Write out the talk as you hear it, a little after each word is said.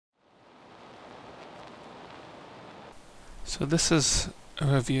So this is a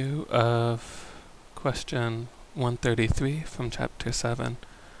review of question 133 from chapter 7.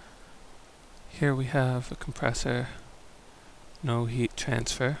 Here we have a compressor, no heat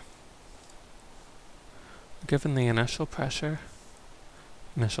transfer. Given the initial pressure,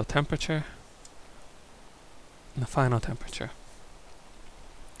 initial temperature, and the final temperature.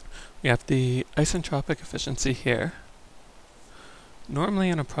 We have the isentropic efficiency here. Normally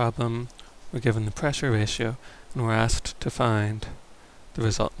in a problem, we're given the pressure ratio and we're asked to find the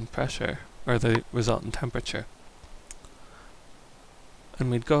resultant pressure, or the resultant temperature.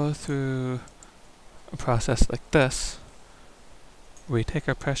 And we'd go through a process like this, where we take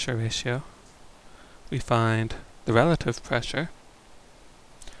our pressure ratio, we find the relative pressure,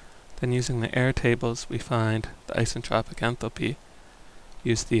 then using the air tables we find the isentropic enthalpy,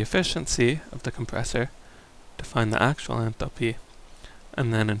 use the efficiency of the compressor to find the actual enthalpy,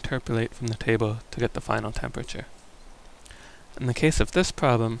 and then interpolate from the table to get the final temperature. In the case of this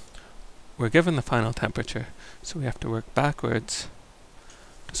problem, we're given the final temperature, so we have to work backwards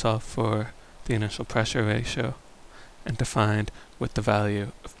to solve for the initial pressure ratio and to find what the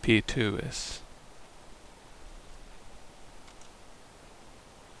value of P2 is.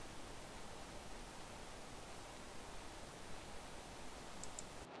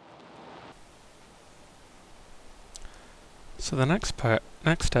 So the next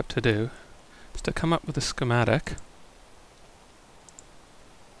step to do is to come up with a schematic,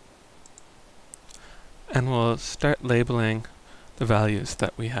 and we'll start labeling the values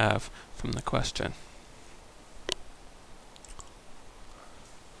that we have from the question.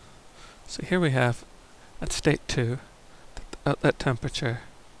 So here we have at state 2 that the outlet temperature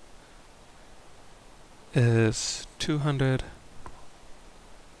is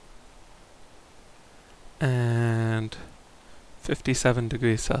 257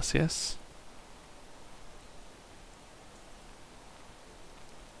 degrees Celsius.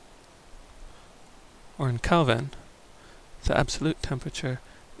 Or in Kelvin, the absolute temperature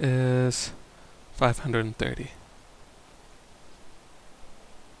is 530.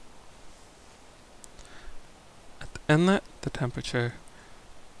 At the inlet, the temperature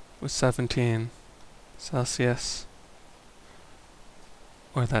was 17 Celsius,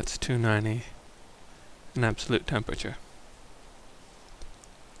 or that's 290 in absolute temperature.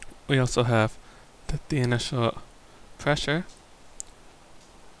 We also have that the initial pressure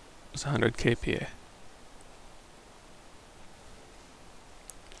was 100 kPa.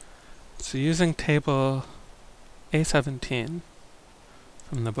 So using table A17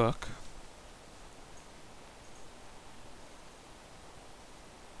 from the book,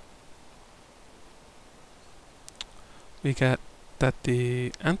 we get that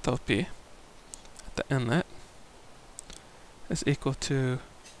the enthalpy at the inlet is equal to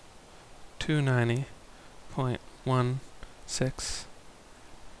 290.16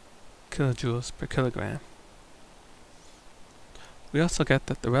 kilojoules per kilogram. We also get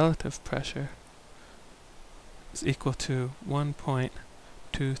that the relative pressure is equal to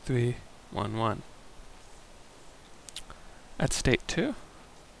 1.2311. At state 2,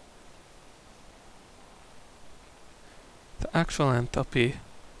 the actual enthalpy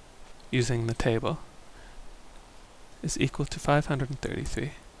using the table is equal to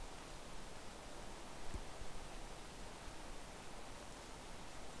 533.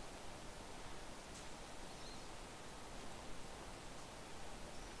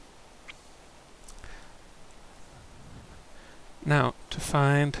 Now, to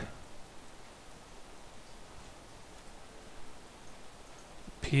find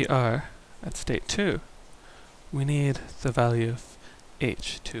PR at state 2, we need the value of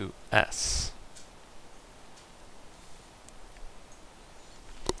H2S.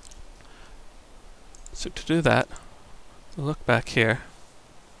 So to do that, we'll look back here.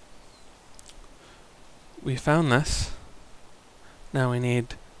 We found this. Now we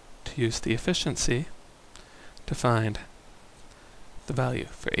need to use the efficiency to find the value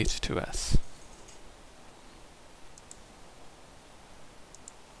for H2S.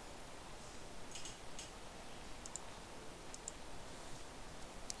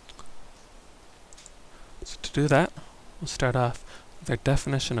 So to do that, we'll start off with our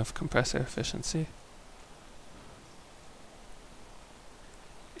definition of compressor efficiency.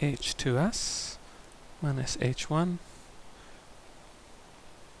 H2S minus H1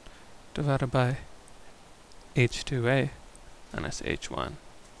 divided by H2A minus H1.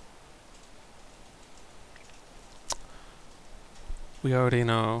 We already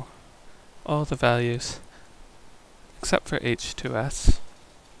know all the values except for H2S.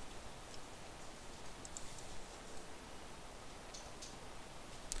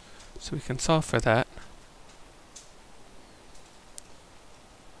 So we can solve for that.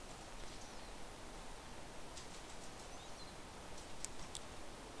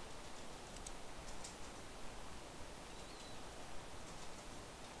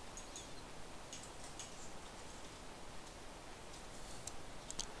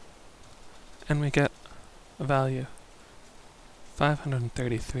 and we get a value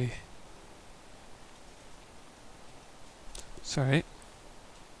 533. Sorry.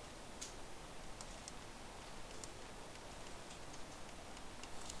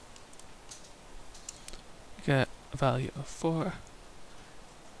 We get a value of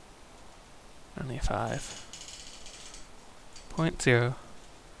 495.0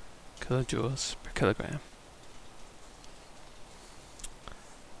 kilojoules per kilogram.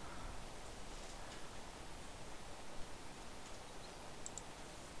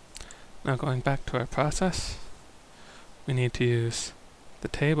 Now going back to our process, we need to use the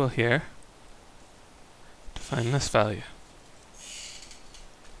table here to find this value.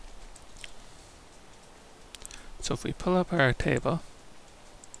 So if we pull up our table,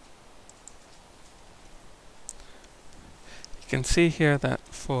 you can see here that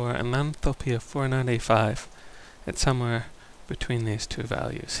for an enthalpy of 495, it's somewhere between these two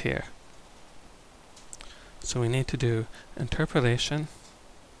values here. So we need to do interpolation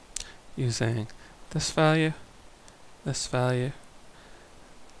using this value,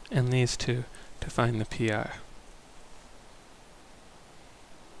 and these two to find the PR.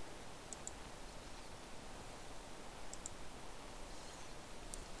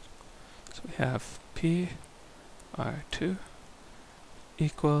 So we have PR2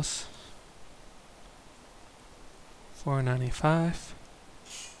 equals 495,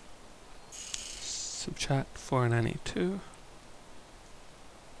 subtract 492,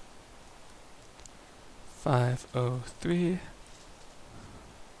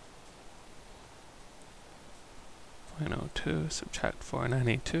 503.02, subtract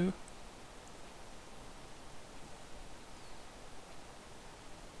 492.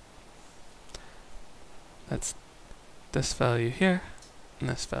 That's this value here, and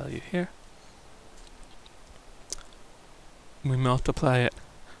this value here. We multiply it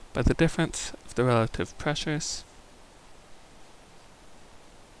by the difference of the relative pressures.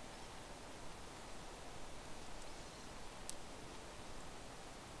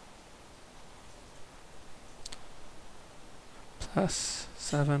 Plus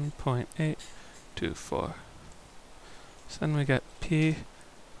 7.824. So then we get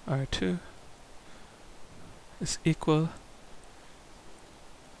PR2 is equal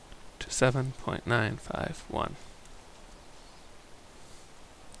to 7.951.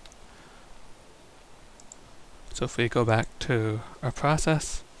 So if we go back to our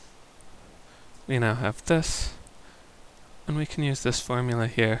process, we now have this, and we can use this formula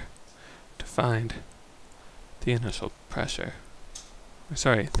here to find the initial pressure.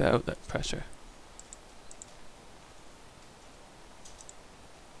 Sorry, the outlet pressure.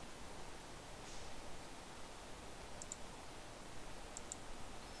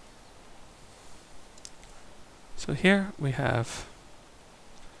 So here we have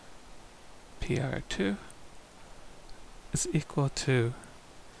PR2 is equal to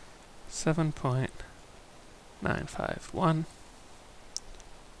 7.951.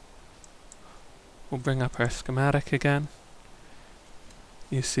 We'll bring up our schematic again.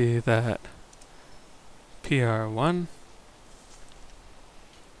 You see that PR1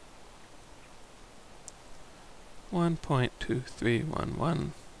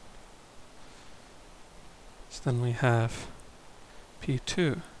 1.2311. So then we have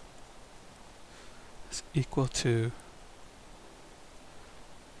P2 is equal to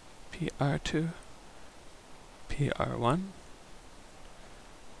PR2 PR1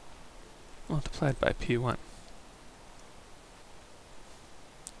 multiplied by P1.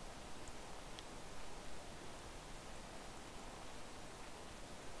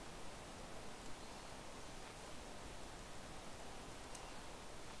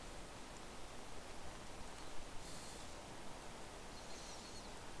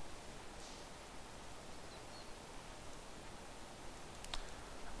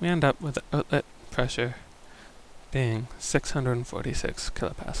 We end up with the outlet pressure being 646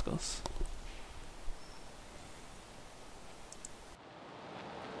 kilopascals.